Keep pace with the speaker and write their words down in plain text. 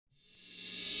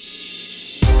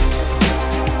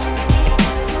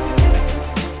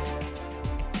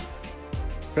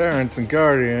Parents and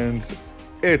guardians,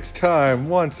 it's time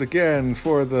once again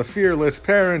for the Fearless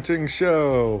Parenting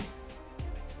Show.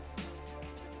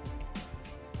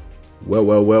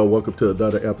 Well, welcome to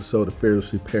another episode of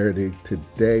Fearlessly Parenting.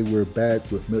 Today we're back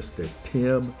with Mr.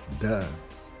 Tim Dunn.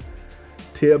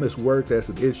 Tim has worked as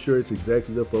an insurance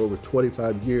executive for over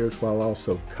 25 years while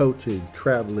also coaching,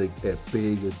 traveling, and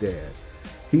being a dad.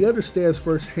 He understands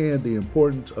firsthand the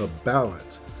importance of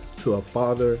balance to a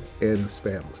father and his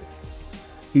family.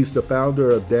 He's the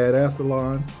founder of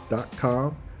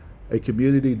dadathlon.com, a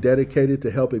community dedicated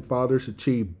to helping fathers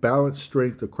achieve balanced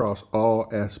strength across all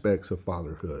aspects of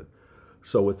fatherhood.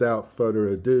 So without further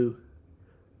ado,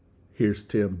 here's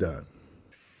Tim Dunn.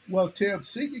 Well, Tim,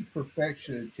 seeking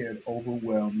perfection can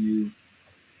overwhelm you,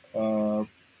 and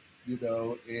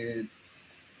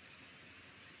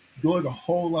doing a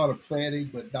whole lot of planning,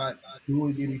 but not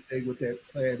doing anything with that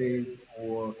planning,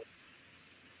 or,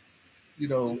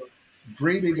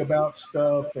 dreaming about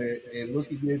stuff and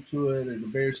looking into it and the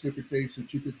various different things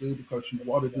that you could do because you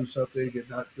want to do something and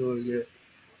not doing it.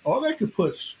 All that could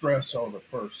put stress on a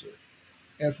person,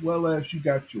 as well as you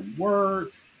got your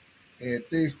work and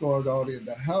things going on in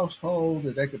the household,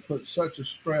 and that could put such a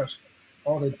stress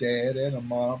on a dad and a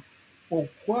mom. Well,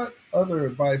 what other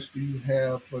advice do you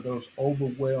have for those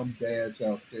overwhelmed dads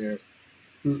out there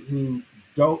who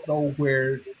don't know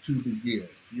where to begin?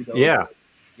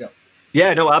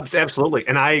 Yeah, no, absolutely.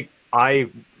 And I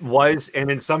was,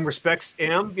 and in some respects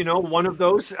am, one of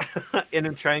those, and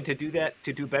I'm trying to do that,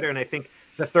 to do better. And I think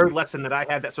the third lesson that I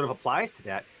have that sort of applies to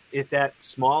that is that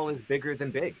small is bigger than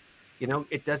big. You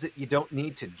don't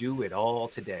need to do it all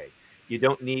today. You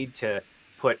don't need to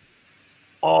put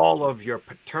all of your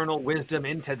paternal wisdom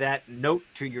into that note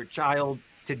to your child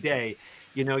today.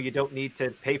 You don't need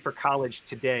to pay for college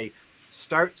today.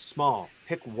 Start small,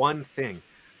 pick one thing.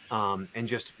 And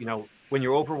just, when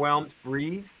you're overwhelmed,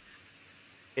 breathe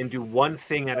and do one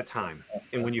thing at a time.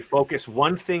 And when you focus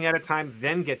one thing at a time,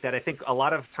 then get that. I think a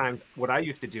lot of times what I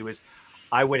used to do is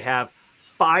I would have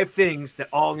 5 things that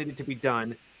all needed to be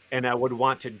done, and I would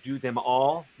want to do them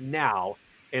all now.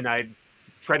 And I'd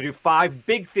try to do 5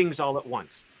 big things all at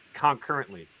once,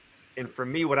 concurrently. And for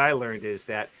me, what I learned is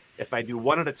that if I do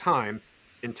one at a time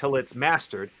until it's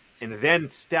mastered, and then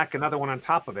stack another one on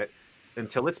top of it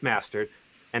until it's mastered,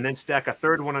 and then stack a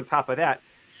third one on top of that,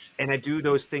 and I do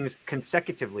those things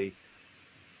consecutively,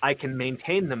 I can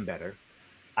maintain them better.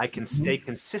 I can stay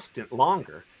consistent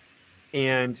longer.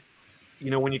 And,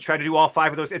 when you try to do all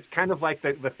 5 of those, it's kind of like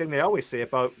the thing they always say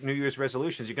about New Year's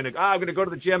resolutions. You're going to, I'm going to go to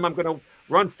the gym. I'm going to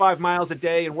run 5 miles a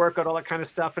day and work out, all that kind of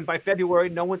stuff. And by February,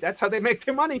 that's how they make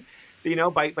their money.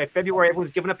 By February,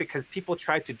 everyone's given up because people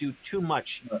try to do too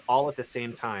much all at the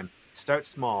same time. Start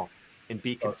small and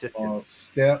be consistent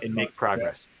and make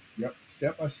progress. Yep.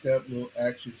 Step by step, little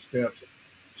action steps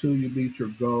till you meet your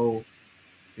goal.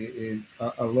 And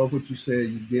I love what you said.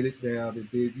 You get it down, and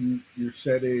then you're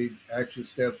setting action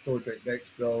steps toward that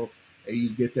next goal, and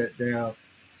you get that down.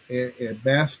 And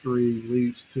mastery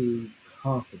leads to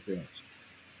confidence.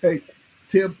 Hey,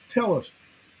 Tim, tell us,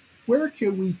 where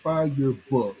can we find your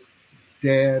book,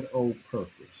 Dad on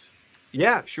Purpose?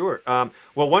 Yeah, sure. I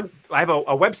have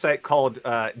a website called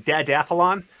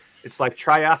Dadathlon. It's like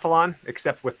triathlon,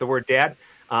 except with the word dad.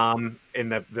 And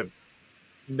the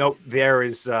note there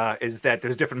is that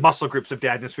there's different muscle groups of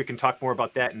dadness. We can talk more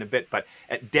about that in a bit. But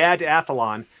at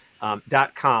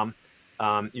dadathlon.com,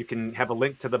 you can have a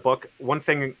link to the book. One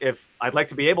thing, if I'd like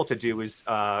to be able to do, is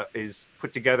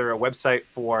put together a website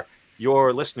for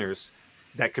your listeners.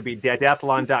 That could be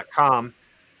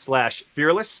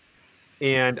dadathlon.com/fearless.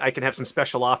 And I can have some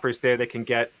special offers there. They can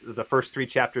get the first 3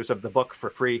 chapters of the book for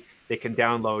free. They can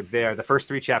download there. The first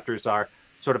 3 chapters are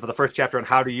sort of the first chapter on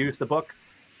how to use the book.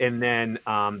 And then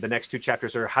the next 2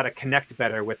 chapters are how to connect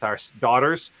better with our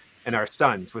daughters and our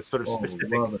sons with sort of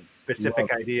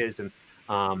specific ideas. And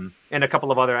a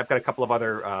couple of other, I've got a couple of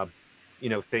other,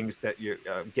 things that you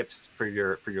gifts for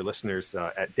your listeners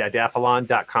at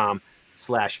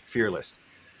dadathlon.com/fearless.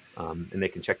 And they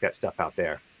can check that stuff out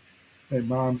there. Hey,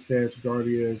 moms, dads,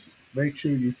 guardians, make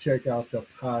sure you check out the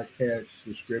podcast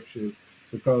description,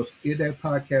 because in that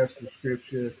podcast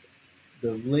description,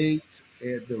 the links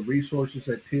and the resources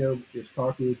that Tim is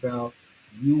talking about,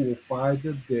 you will find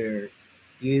them there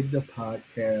in the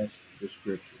podcast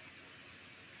description.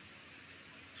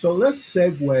 So let's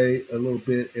segue a little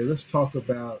bit and let's talk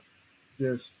about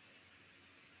this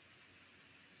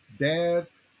dad.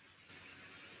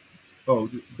 Oh,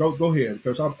 go ahead,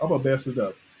 because I'm going to mess it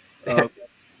up.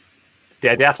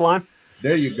 Dadathlon?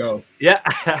 There you go. Yeah.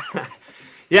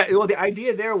 Yeah. Well, the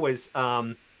idea there was,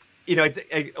 I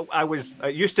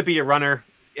used to be a runner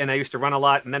and I used to run a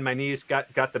lot, and then my knees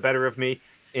got the better of me.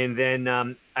 And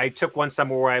then I took one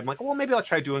summer where I'm like, well, maybe I'll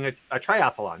try doing a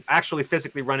triathlon, actually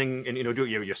physically running, and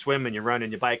you swim and you run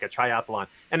and you bike, a triathlon.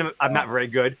 And I'm not very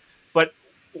good, but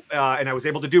and I was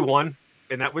able to do one,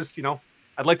 and that was,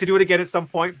 I'd like to do it again at some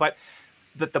point. But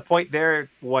the point there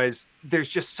was there's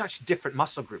just such different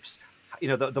muscle groups.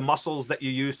 The muscles that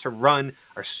you use to run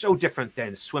are so different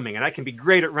than swimming, and I can be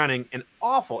great at running and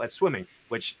awful at swimming,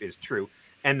 which is true.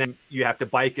 And then you have to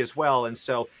bike as well, and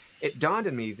so it dawned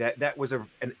on me that was a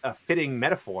fitting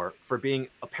metaphor for being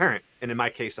a parent, and in my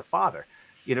case, a father.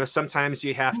 Sometimes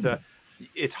you have to,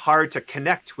 it's hard to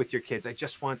connect with your kids. I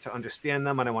just want to understand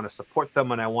them, and I want to support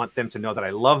them, and I want them to know that I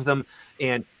love them.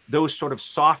 And those sort of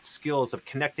soft skills of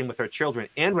connecting with our children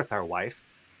and with our wife,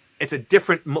 it's a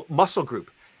different muscle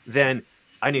group than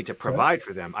I need to provide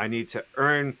for them. I need to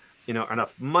earn,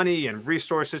 enough money and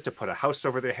resources to put a house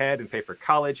over their head and pay for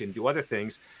college and do other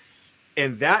things.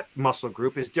 And that muscle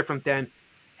group is different than,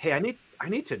 hey, I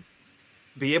need to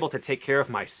be able to take care of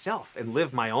myself and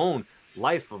live my own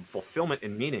life of fulfillment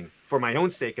and meaning for my own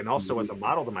sake, and also as a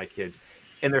model to my kids.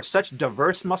 And there's such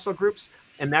diverse muscle groups,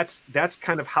 and that's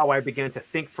kind of how I began to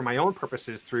think for my own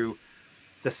purposes through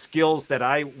the skills that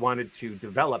I wanted to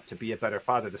develop to be a better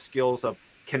father, the skills of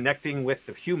connecting with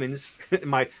the humans,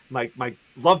 my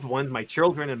loved ones, my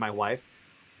children and my wife,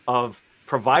 of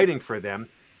providing for them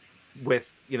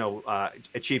with,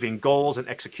 achieving goals and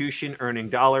execution, earning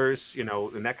dollars,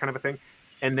 and that kind of a thing.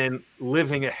 And then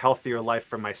living a healthier life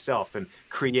for myself and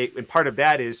part of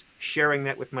that is sharing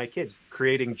that with my kids,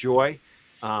 creating joy,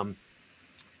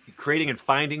 creating and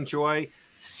finding joy,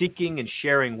 seeking and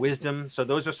sharing wisdom. So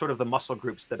those are sort of the muscle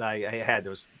groups that I had,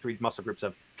 those 3 muscle groups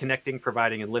of connecting,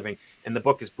 providing, and living. And the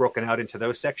book is broken out into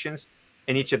those sections.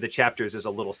 And each of the chapters is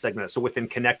a little segment. So within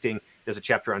connecting, there's a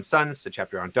chapter on sons, a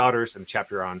chapter on daughters, and a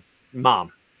chapter on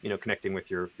mom, connecting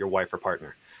with your wife or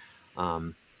partner.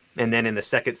 And then in the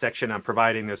second section on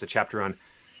providing, there's a chapter on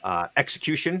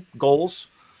execution, goals,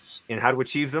 and how to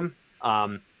achieve them.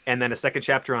 And then a second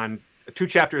chapter on 2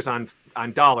 chapters on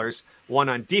dollars, one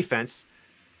on defense,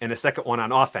 and a second one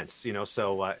on offense.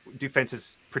 So defense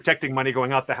is protecting money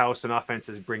going out the house, and offense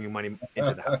is bringing money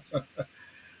into the house.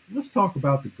 Let's talk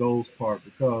about the goals part,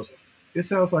 because it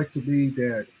sounds like to me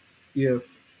that if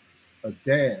a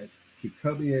dad can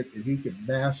come in and he can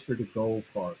master the goal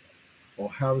part or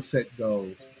how to set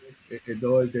goals, and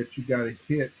knowing that you got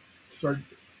to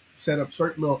set up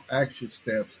certain little action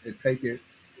steps and take it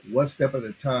one step at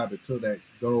a time until that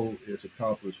goal is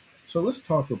accomplished. So let's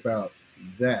talk about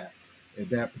that in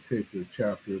that particular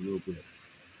chapter a little bit.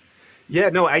 Yeah,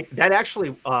 no, that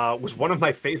actually was one of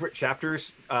my favorite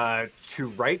chapters to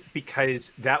write,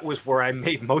 because that was where I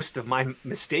made most of my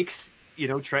mistakes.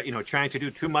 Trying to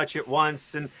do too much at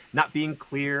once and not being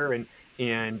clear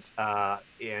and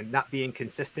not being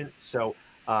consistent. So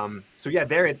yeah,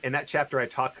 there in that chapter, I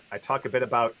talk a bit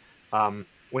about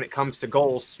when it comes to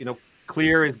goals.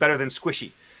 Clear is better than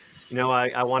squishy.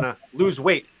 I want to lose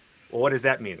weight. Well, what does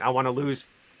that mean? I want to lose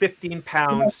 15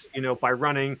 pounds, by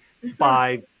running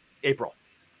by April.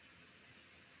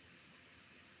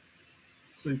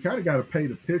 So you kind of got to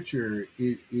paint a picture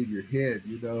in your head,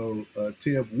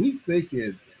 Tim. We think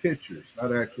in pictures,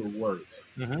 not actual words.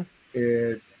 Mm-hmm.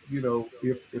 And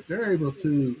if they're able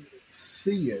to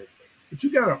see it, but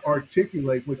you got to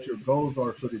articulate what your goals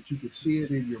are so that you can see it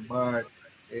in your mind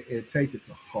and take it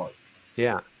to heart.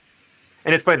 Yeah.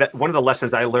 And it's funny that one of the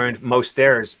lessons I learned most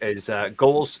there is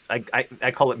goals.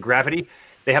 I call it gravity.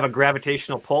 They have a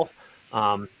gravitational pull.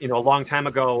 A long time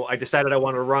ago, I decided I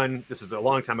wanted to run. This is a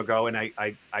long time ago. And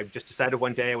I just decided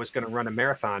one day I was going to run a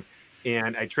marathon,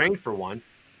 and I trained for one.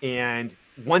 And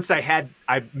once I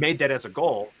made that as a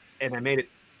goal, and I made it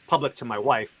public to my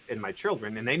wife and my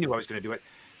children, and they knew I was going to do it.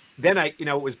 Then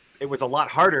it was a lot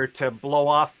harder to blow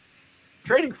off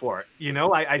training for it.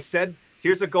 I said,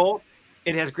 here's a goal.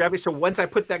 It has gravity. So once I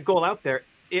put that goal out there,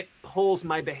 it pulls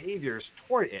my behaviors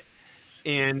toward it.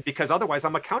 And because otherwise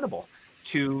I'm accountable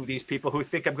to these people who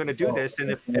think I'm going to do this.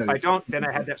 And if I don't, then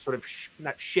I have that sort of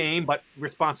not shame, but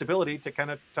responsibility to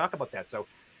kind of talk about that. So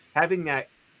having that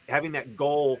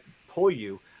goal pull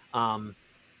you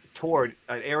toward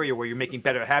an area where you're making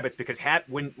better habits, because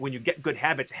when you get good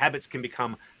habits can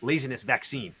become laziness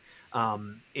vaccine.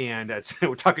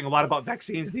 We're talking a lot about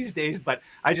vaccines these days, but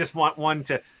I just want one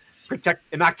to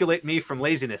inoculate me from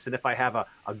laziness. And if I have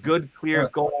a good, clear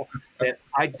goal that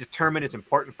I determine is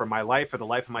important for my life or the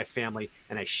life of my family,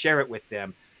 and I share it with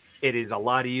them, it is a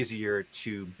lot easier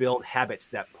to build habits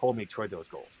that pull me toward those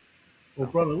goals. Well,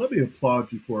 brother, let me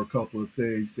applaud you for a couple of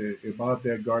things. And my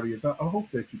dad guardians, I hope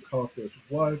that you caught this.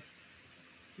 One,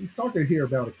 he's talking here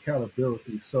about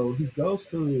accountability. So he goes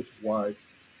to his wife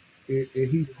and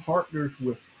he partners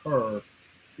with her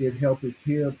in helping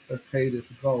him attain his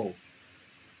goal.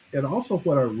 And also,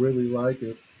 what I really like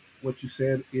and what you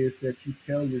said is that you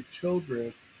tell your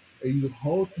children and you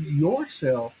hold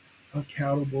yourself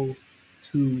accountable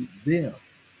to them.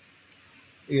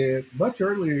 And much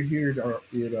earlier here in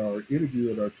our interview,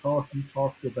 in our talk, you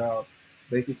talked about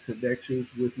making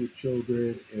connections with your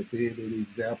children and being an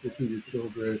example to your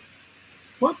children.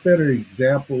 What better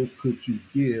example could you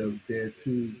give than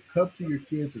to come to your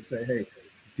kids and say, hey,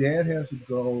 dad has a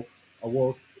goal. I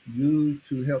want you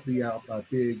to help me out by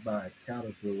being my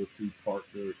accountability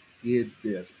partner in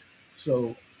this.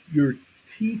 So you're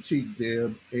teaching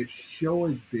them and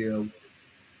showing them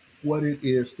what it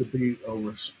is to be a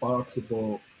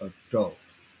responsible adult.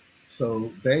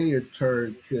 So they in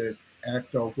turn could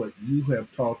act on what you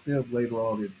have taught them later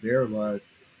on in their life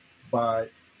by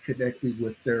connecting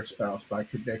with their spouse, by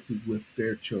connecting with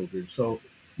their children. So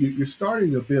you're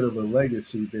starting a bit of a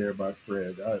legacy there, my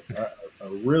friend. I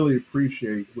really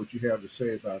appreciate what you have to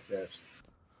say about that.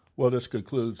 Well, this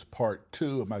concludes part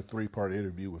 2 of my 3-part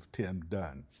interview with Tim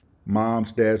Dunn.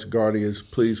 Moms, dads, guardians,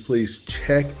 please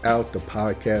check out the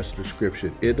podcast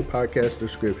description. In the podcast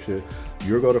description,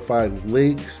 you're going to find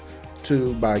links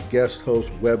to my guest host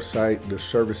website, the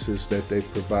services that they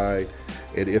provide.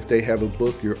 And if they have a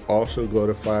book, you're also going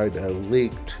to find a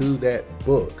link to that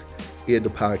book in the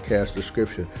podcast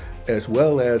description, as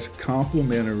well as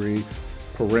complimentary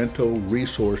parental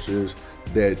resources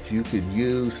that you can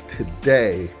use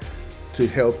today to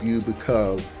help you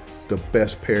become the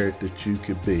best parent that you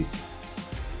can be.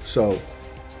 So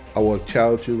I want to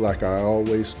challenge you, like I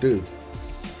always do,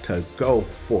 to go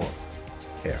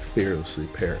forth and fearlessly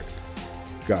parent.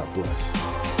 God bless.